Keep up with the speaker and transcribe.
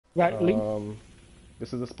Right, Lee.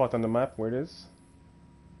 This is the spot on the map where it is.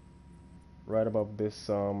 Right above this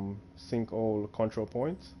sinkhole control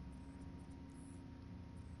point.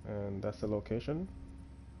 And that's the location.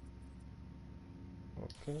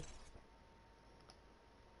 Okay.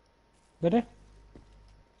 Ready?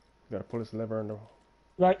 Gotta pull this lever on the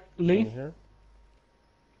Right, thing Lee. here.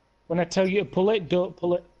 When I tell you to pull it, don't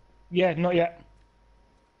pull it. Yeah, not yet.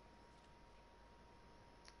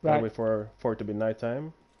 Gotta Right, wait for it to be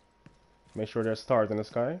nighttime. Make sure there's stars in the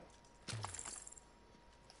sky.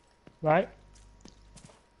 right.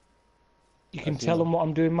 You I can see tell him. them what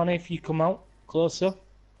I'm doing, man, if you come out closer.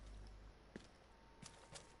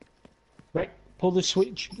 Right, pull the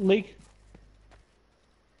switch, Lee.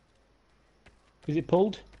 Is it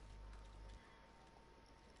pulled?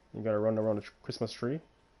 You gotta run around the Christmas tree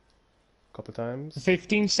a couple For times.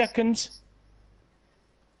 15 seconds.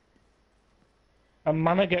 And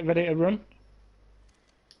Mana, get ready to run.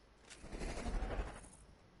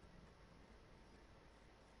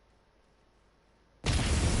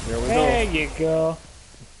 There we go. There you go.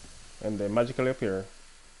 And they magically appear.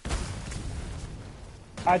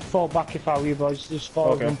 I'd fall back if I were you boys, just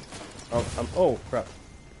four of Okay. them. Oh crap.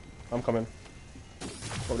 I'm coming.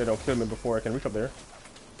 Hope they don't kill me before I can reach up there.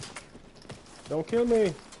 Don't kill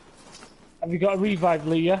me. Have you got a revive,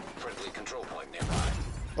 Lee, yeah? Friendly control point nearby.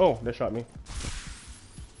 Oh, they shot me.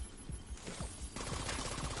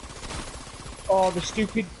 Oh, the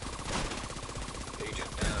stupid...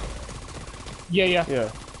 Agent down. Yeah, yeah.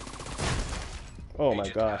 Yeah. Oh my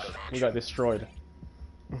Agent gosh. out of We action. got destroyed.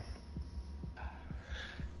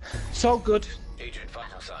 It's all good. Agent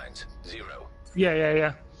vital signs 0. Yeah, yeah,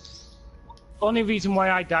 yeah. Only reason why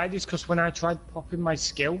I died is because when I tried popping my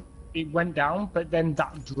skill, it went down, but then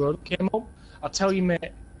that drone came up. I'll tell you,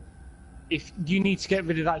 mate, if you need to get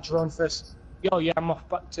rid of that drone first. Oh, yeah, I'm off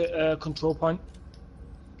back to control point.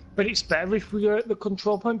 But it's better if we are at the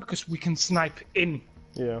control point because we can snipe in.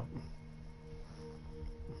 Yeah.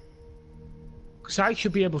 Because I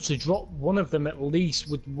should be able to drop one of them at least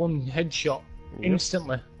with one headshot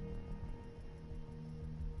instantly.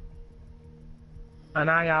 And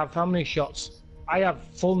I have how many shots? I have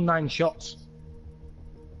full 9 shots.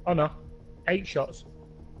 Oh no, 8 shots.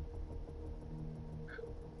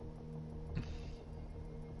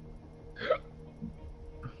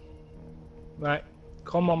 Right,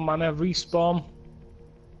 come on, man, respawn.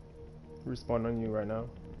 Respawn on you right now.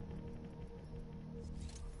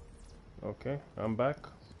 Okay, I'm back.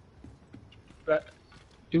 Right,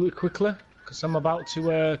 do it quickly, because I'm about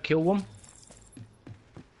to kill one.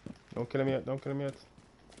 Don't kill him yet. Don't kill him yet.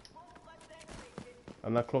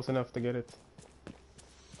 I'm not close enough to get it.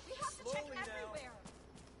 We have to check everywhere.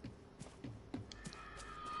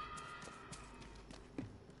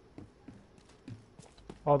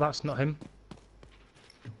 Oh, that's not him.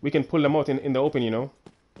 We can pull them out in the open, you know.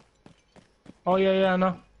 Oh, yeah, yeah, I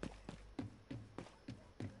know.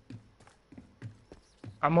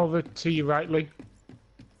 I'm over to you rightly.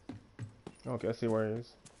 Okay, I see where he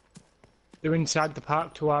is. They're inside the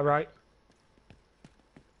park to our right.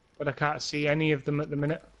 But I can't see any of them at the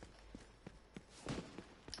minute.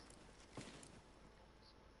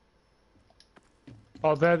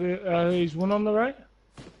 Oh, there is one on the right.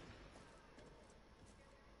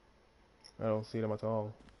 I don't see them at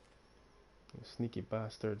all. You sneaky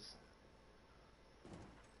bastards.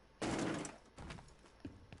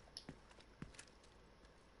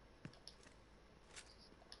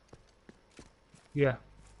 Yeah.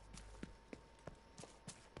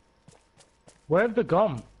 Where have they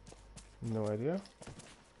gone? No idea.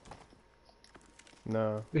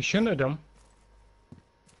 No. They shouldn't have done.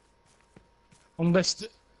 Unless...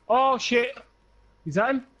 Oh, shit! Is that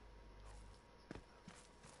him?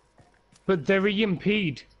 But they're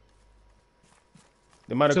EMP'd.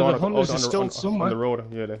 They might have So gone the out, hunters out are still on somewhere. the road.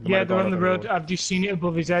 Yeah, they might Yeah, have they're gone on out the road. I've just seen it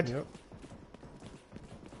above his head. Yep.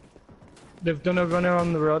 They've done a runner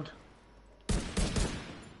on the road.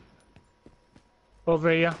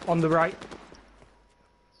 Over here, on the right.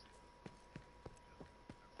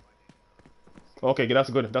 Okay, that's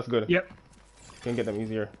good. That's good. Yep. Can get them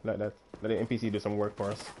easier like that. Let the NPC do some work for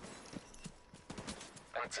us.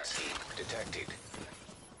 Access detected.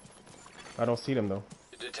 I don't see them though.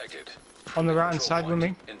 Detected. On the right hand Control side with me.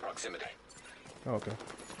 point in proximity. Oh, okay.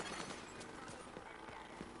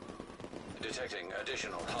 Detecting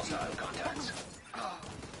additional hostile contacts.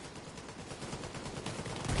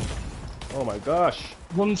 Oh my gosh.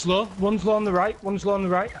 One's low on the right, one's low on the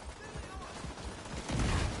right.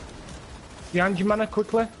 Behind you, Mana,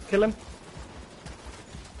 quickly. Kill him.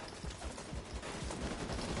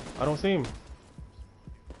 I don't see him.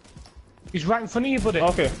 He's right in front of you, buddy.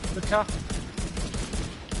 Okay. The car.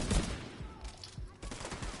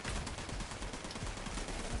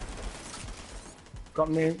 Got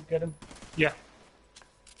me. Get him. Yeah.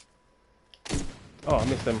 Oh, I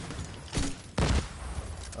missed him.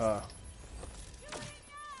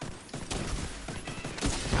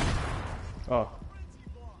 Oh,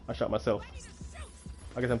 I shot myself.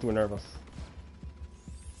 I guess I'm too nervous.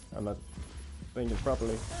 I'm not thinking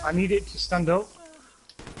properly. I need it to stand up.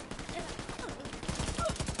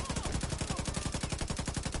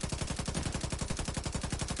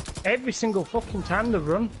 Every single fucking time they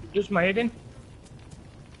run, it does my head in.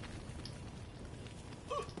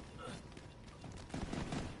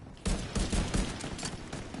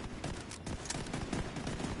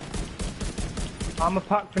 Armor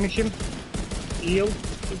pack, finish him. Heal,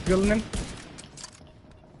 keep drilling him.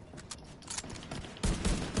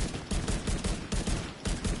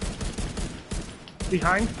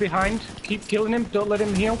 Behind, keep killing him, don't let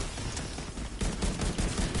him heal.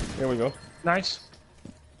 There we go. Nice.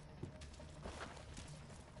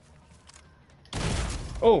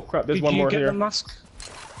 Oh crap! There's one more Did you get here. the mask?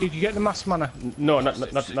 Did you get the mask, mana? No,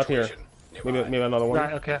 not here. Maybe another one.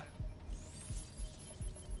 Right, okay.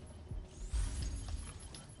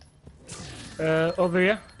 Over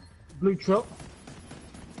here. Blue truck.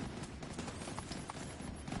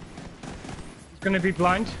 It's gonna be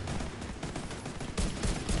blind.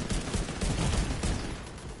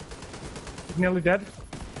 He's nearly dead.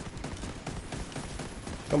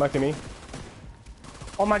 Come back to me.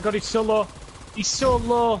 Oh my god, he's so low. He's so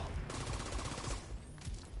low.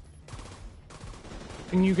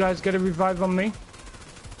 Can you guys get a revive on me?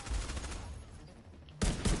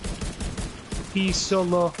 He's so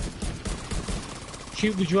low.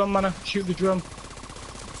 Shoot the drone, mana. Shoot the drone.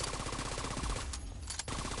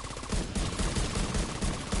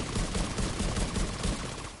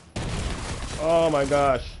 Oh my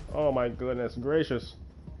gosh. Oh my goodness gracious.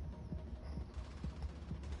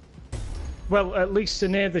 Well, at least they're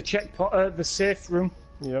near the checkpoint, the safe room.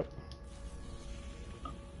 Yep.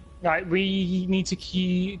 Right, we need to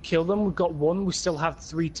kill them. We've got one. We still have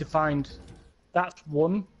 3 to find. That's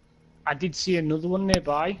one. I did see another one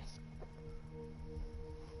nearby.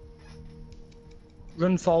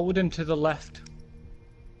 Run forward and to the left.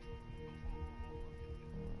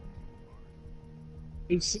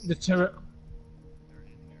 It's the turret.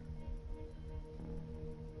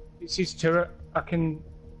 It's his turret. I can...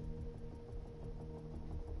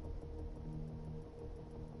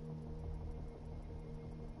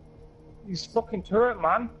 His fucking turret,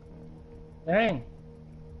 man. Dang.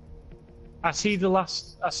 I see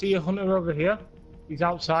a hunter over here. He's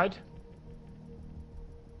outside.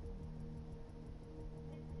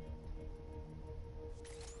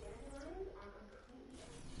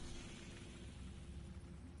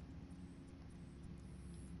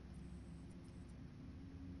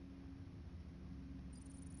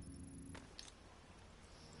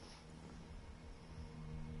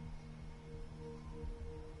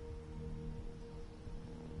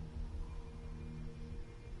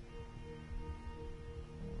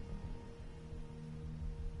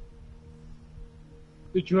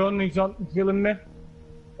 The drone is on killing me.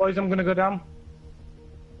 Boys, I'm gonna go down.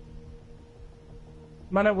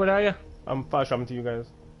 Mana, where are you? I'm fast jumping to you guys.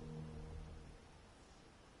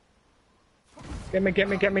 Get me.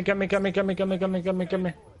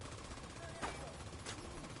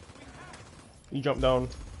 You jump down.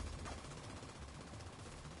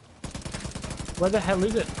 Where the hell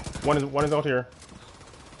is it? One is out here.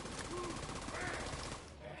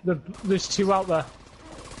 There's 2 out there.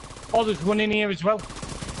 Oh, there's one in here as well.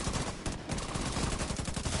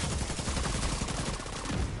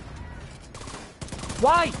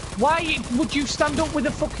 Why? Why would you stand up with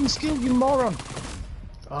a fucking skill, you moron?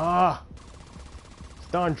 Ah.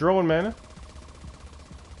 Darn drone, man.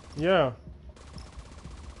 Yeah.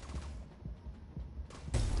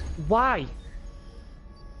 Why?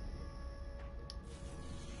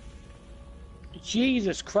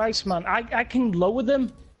 Jesus Christ, man. I can lower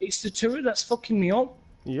them. It's the turret that's fucking me up.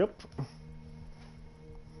 Yep.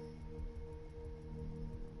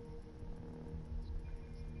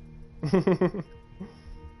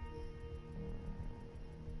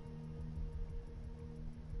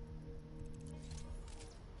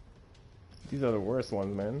 These are the worst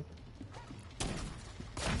ones, man.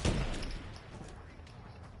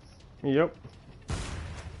 Yep.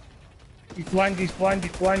 He's blind. It's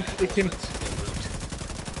him.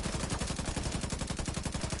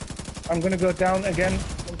 I'm gonna go down again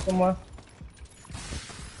from somewhere.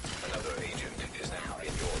 Another agent is now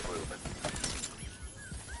in your group.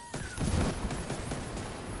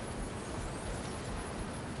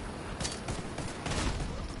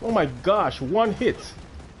 Oh my gosh, 1 hit.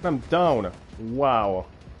 I'm down. Wow.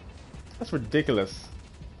 That's ridiculous.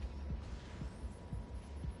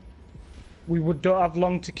 don't have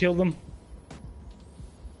long to kill them.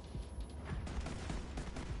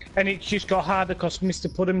 And it's just got harder because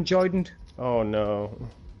Mr. Puddham joined. Oh no.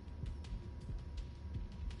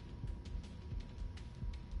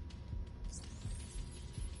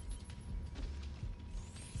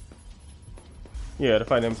 Yeah, to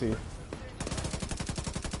find MC.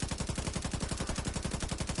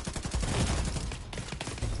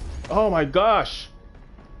 Oh my gosh!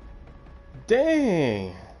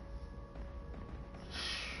 Dang!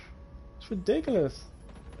 It's ridiculous.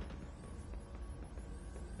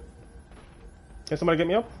 Can somebody get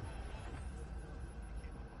me up?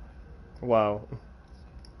 Wow.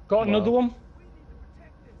 Got another one.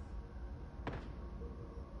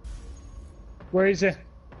 Where is it?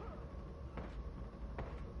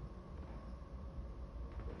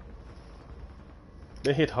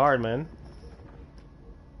 They hit hard, man.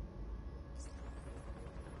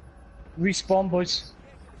 Respawn, boys.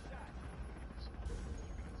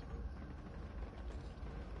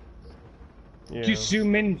 Yeah. Just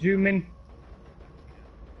zoom in, zoom in.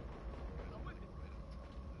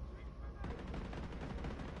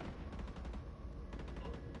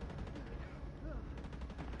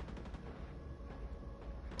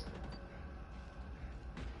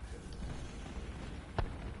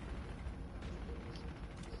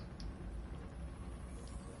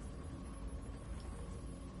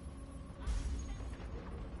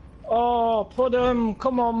 Oh, Puddham,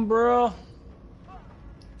 come on, bro.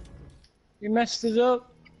 You messed it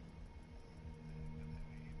up.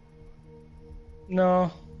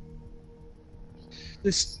 No.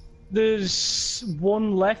 There's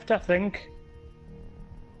one left, I think.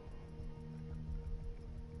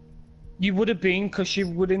 You would have been, because you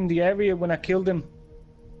were in the area when I killed him.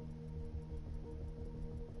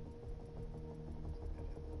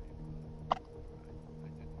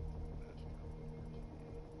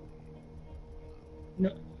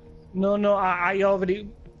 No, I already...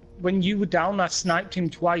 When you were down, I sniped him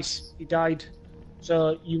twice. He died.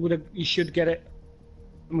 So you should get it.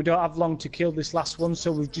 And we don't have long to kill this last one,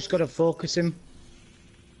 so we've just got to focus him.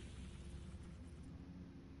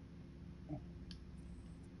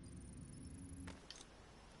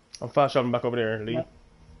 I'm fast traveling back over there, Lee. Yeah.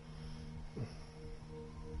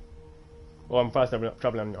 Oh, I'm fast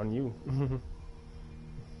traveling on you.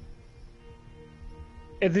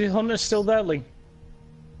 Is the hunter still there, Lee?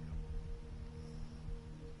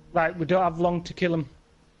 Right, we don't have long to kill him.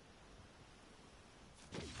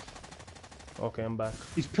 Okay, I'm back.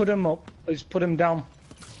 He's put him up. He's put him down.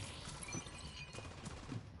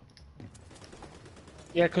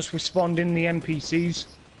 Yeah, because we spawned in the NPCs.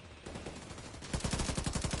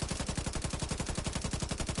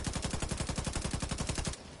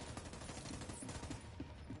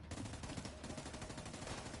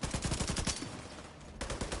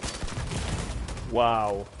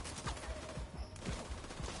 Wow.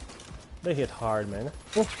 They hit hard, man.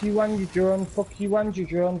 Fuck you and your drone, fuck you and your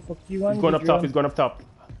drone, fuck you and He's going your up top, drone. he's going up top.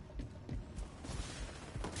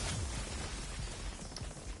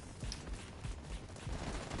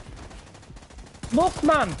 Look,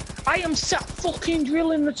 man, I am sat fucking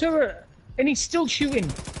drilling the turret, and he's still shooting.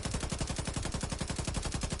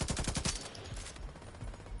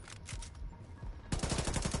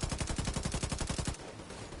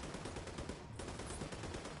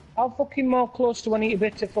 How fucking more close do I need to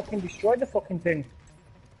be to fucking destroy the fucking thing?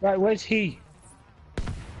 Right, where's he?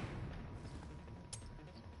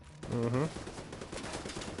 Mm-hmm.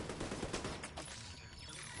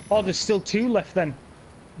 Oh, there's still two left then.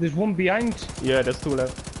 There's one behind. Yeah, there's two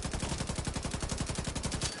left.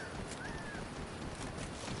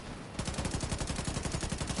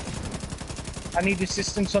 I need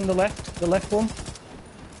assistance on the left one.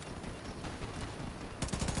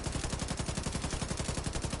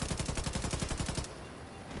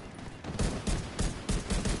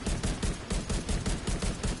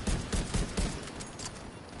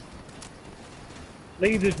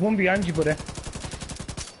 Lee, there's one behind you, buddy.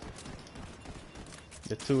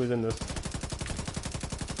 The two is in this.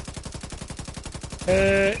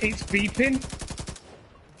 It's beeping.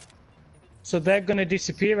 So they're gonna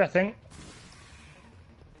disappear, I think.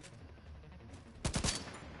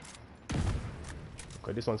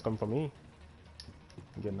 Okay, this one's coming for me.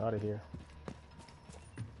 I'm getting out of here.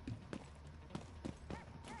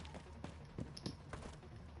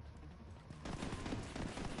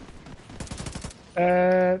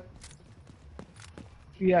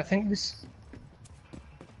 Yeah, I think this...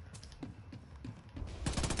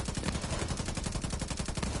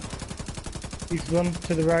 He's run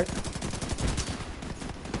to the right.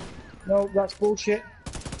 No, that's bullshit.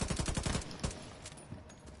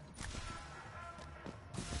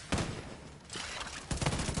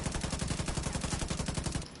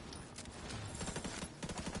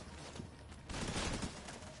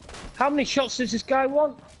 How many shots does this guy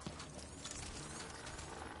want?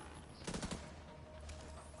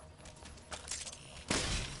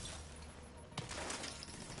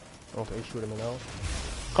 Okay, he's shooting me now.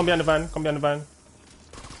 Come behind the van, come behind the van.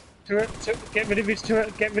 Turret, get rid of his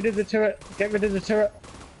turret, get rid of the turret, get rid of the turret.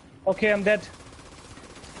 Okay, I'm dead.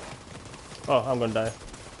 Oh, I'm gonna die.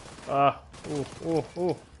 Ah,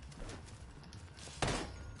 ooh.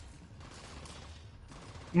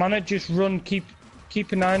 Man, just run, keep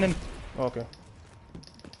an eye on him. Okay.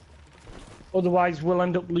 Otherwise, we'll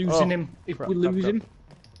end up losing Oh, him if crap, we lose crap. him.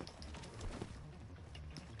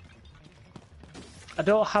 I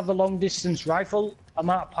don't have a long distance rifle. I'm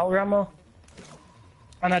out of power ammo.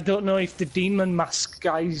 And I don't know if the demon mask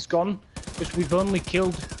guy is gone, because we've only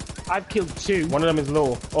killed... I've killed 2. One of them is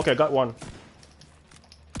low. Okay, got one.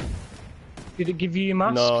 Did it give you your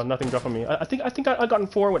mask? No, nothing dropped on me. I think I gotten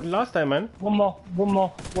 4 with last time, man. One more.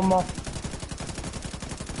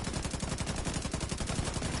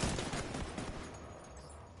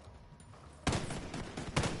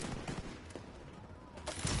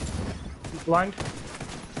 He's blind.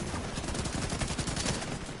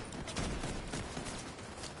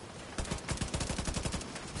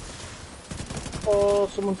 Oh,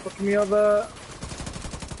 someone's fucking me over.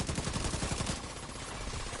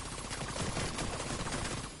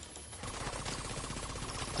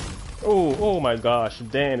 Oh my gosh.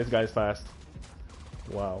 Damn, this guy's fast.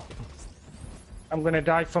 Wow. I'm gonna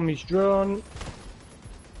die from his drone.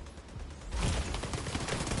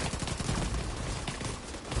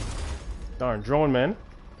 Darn drone, man.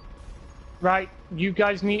 Right, you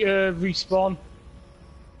guys need to respawn.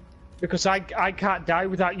 Because I can't die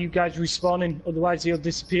without you guys respawning, otherwise he'll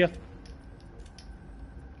disappear.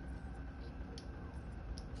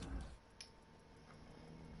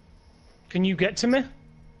 Can you get to me?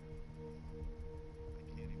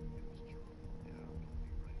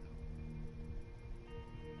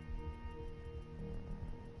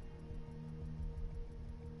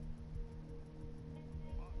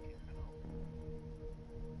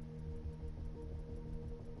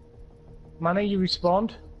 Manny, you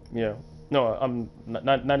respawned? Yeah. No, I'm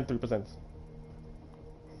 93%.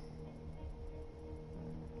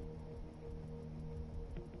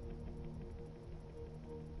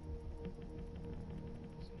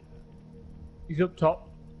 He's up top.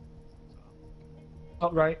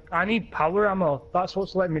 Top right. I need power ammo. That's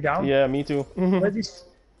what's letting me down. Yeah, me too. Where's his...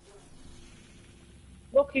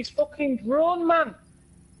 Look, he's fucking drone, man!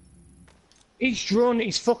 His drone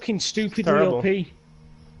is fucking stupidly Terrible. OP.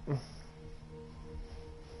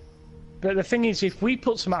 But the thing is, if we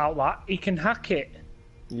put some out like that, he can hack it.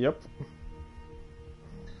 Yep.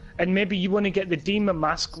 And maybe you want to get the demon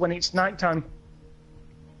mask when it's nighttime.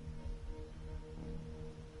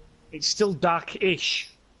 It's still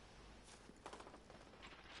dark-ish.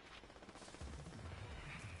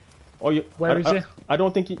 Oh, you? Where is it? I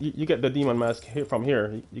don't think you get the demon mask here from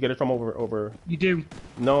here. You get it from over. You do.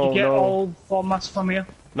 No, You get no, all 4 masks from here.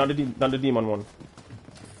 not the demon one.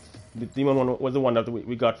 The demon one was the one that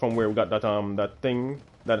we got from where we got that that thing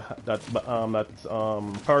that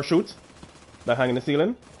parachute that hang in the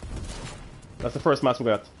ceiling. That's the first mask we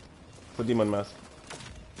got. The demon mask.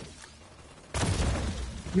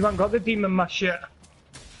 You haven't got the demon mask yet.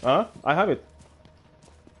 Huh? I have it.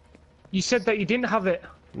 You said that you didn't have it.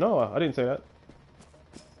 No, I didn't say that.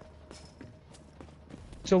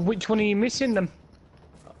 So which one are you missing then?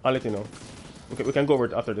 I'll let you know. We can go over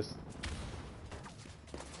it after this.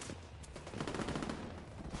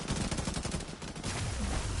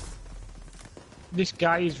 This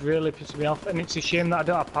guy is really pissing me off, and it's a shame that I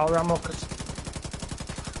don't have power ammo, because...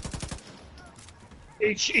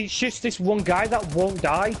 It's just this one guy that won't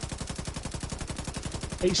die.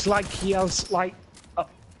 It's like he has, like,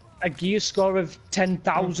 a gear score of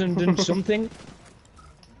 10,000 and something.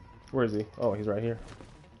 Where is he? Oh, he's right here.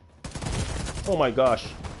 Oh my gosh.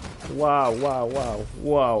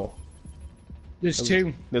 Wow. There's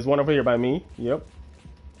 2. There's one over here by me. Yep.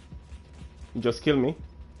 He just killed me.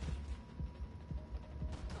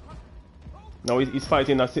 No, he's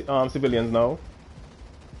fighting civilians now.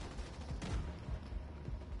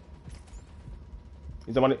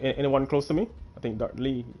 Is there anyone close to me? I think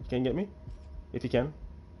Lee can get me, if he can.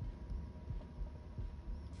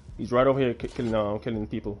 He's right over here killing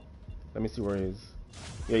people. Let me see where he is.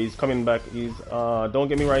 Yeah, he's coming back. He's don't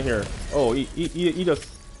get me right here. Oh, he just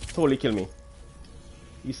totally killed me.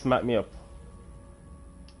 He smacked me up.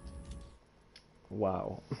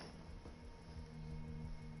 Wow.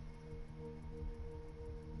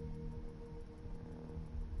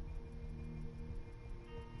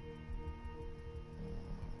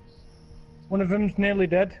 One of them's nearly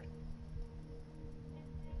dead.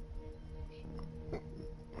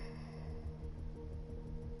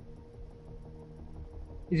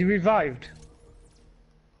 Is he revived?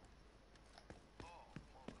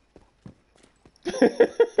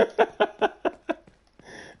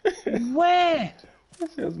 Where?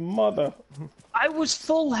 That's his mother. I was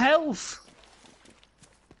full health.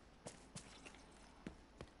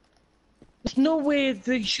 There's no way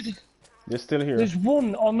they should. They're still here. There's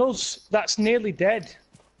one on us that's nearly dead.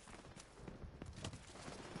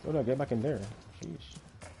 Oh no, get back in there. Sheesh.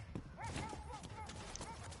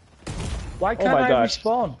 Why can't my I gosh.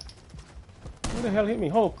 respawn? Who the hell hit me?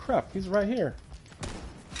 Oh crap, he's right here.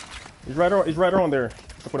 He's right around there.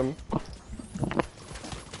 Look at him.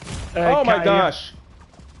 Oh my gosh!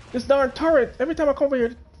 This darn turret! Every time I come over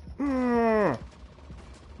here...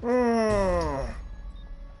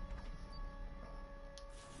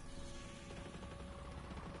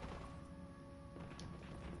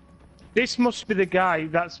 This must be the guy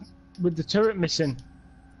that's with the turret missing.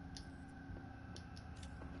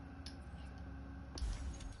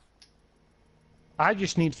 I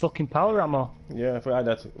just need fucking power ammo. Yeah, if I had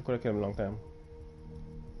that, we could have killed him a long time.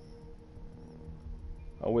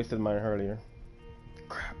 I wasted mine earlier.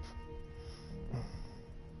 Crap.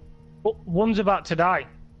 Oh, one's about to die.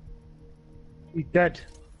 He's dead.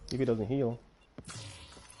 If he doesn't heal.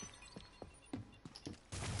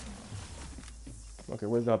 Okay,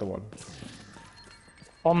 where's the other one?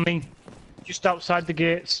 On me. Just outside the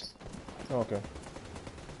gates. Oh, okay.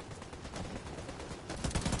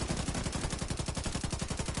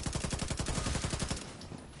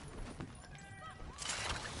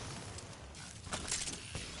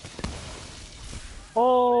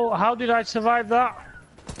 Oh, how did I survive that?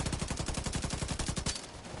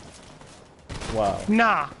 Wow.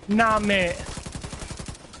 Nah, mate.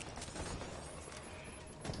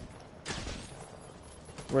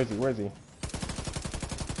 Where is he? Where is he?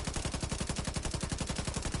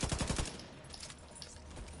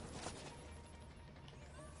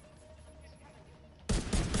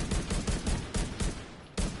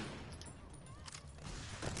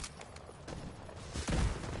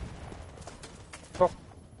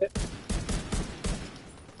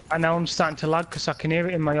 And now I'm starting to lag because I can hear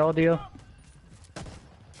it in my audio.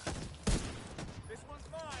 This one's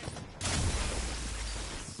mine.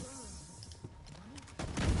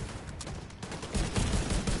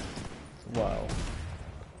 Wow.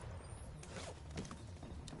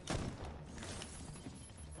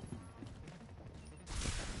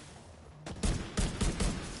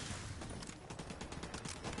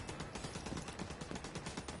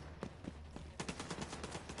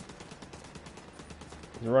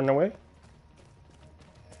 Is he running away?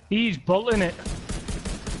 He's bolting it.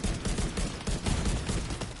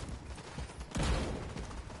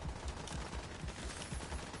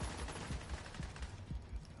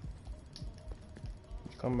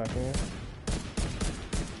 Come back in.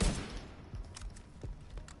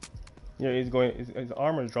 Yeah, he's going. His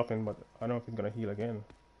armor is dropping, but I don't know if he's gonna heal again.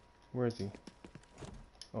 Where is he?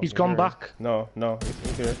 Oh, He's gone there he is. back. No,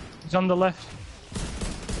 he's here. He's on the left.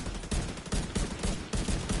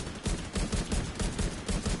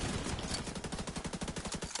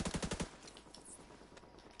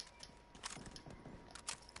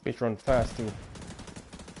 Bitch run fast too.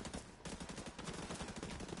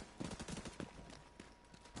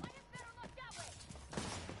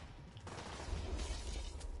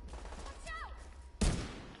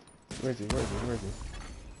 Where is he? Where is he? Where is he?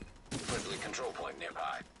 Friendly control point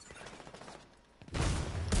nearby.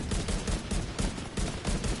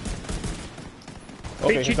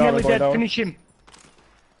 Okay, Bitch, his he's armor nearly going dead. down. Finish him.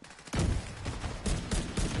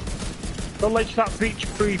 Don't let that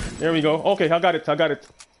bitch breathe. There we go. Okay, I got it. I got it.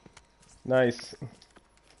 Nice.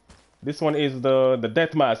 This one is the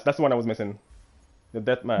death mask. That's the one I was missing. The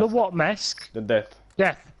death mask. The what mask? The death.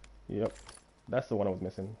 Death. Yep. That's the one I was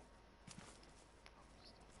missing.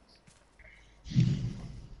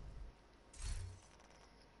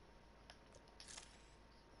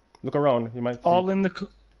 Look around. You might see. All in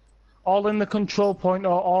the control point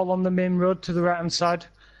or all on the main road to the right hand side.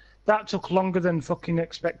 That took longer than fucking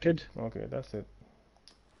expected. Okay, that's it.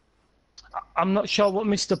 I'm not sure what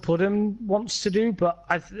Mr. Puddin wants to do, but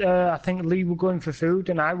I think Lee were going for food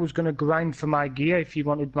and I was going to grind for my gear if he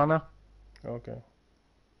wanted mana. Okay.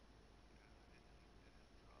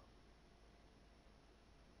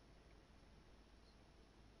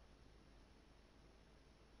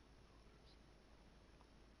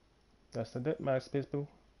 That's the death mask, people.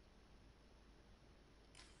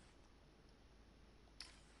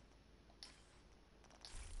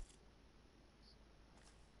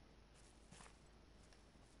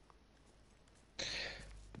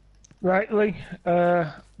 Right, Lee.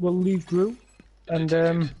 We'll leave group and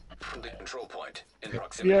Friendly control point in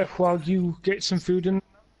proximity. yeah, while you get some food and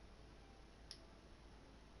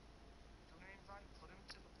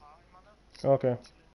Okay.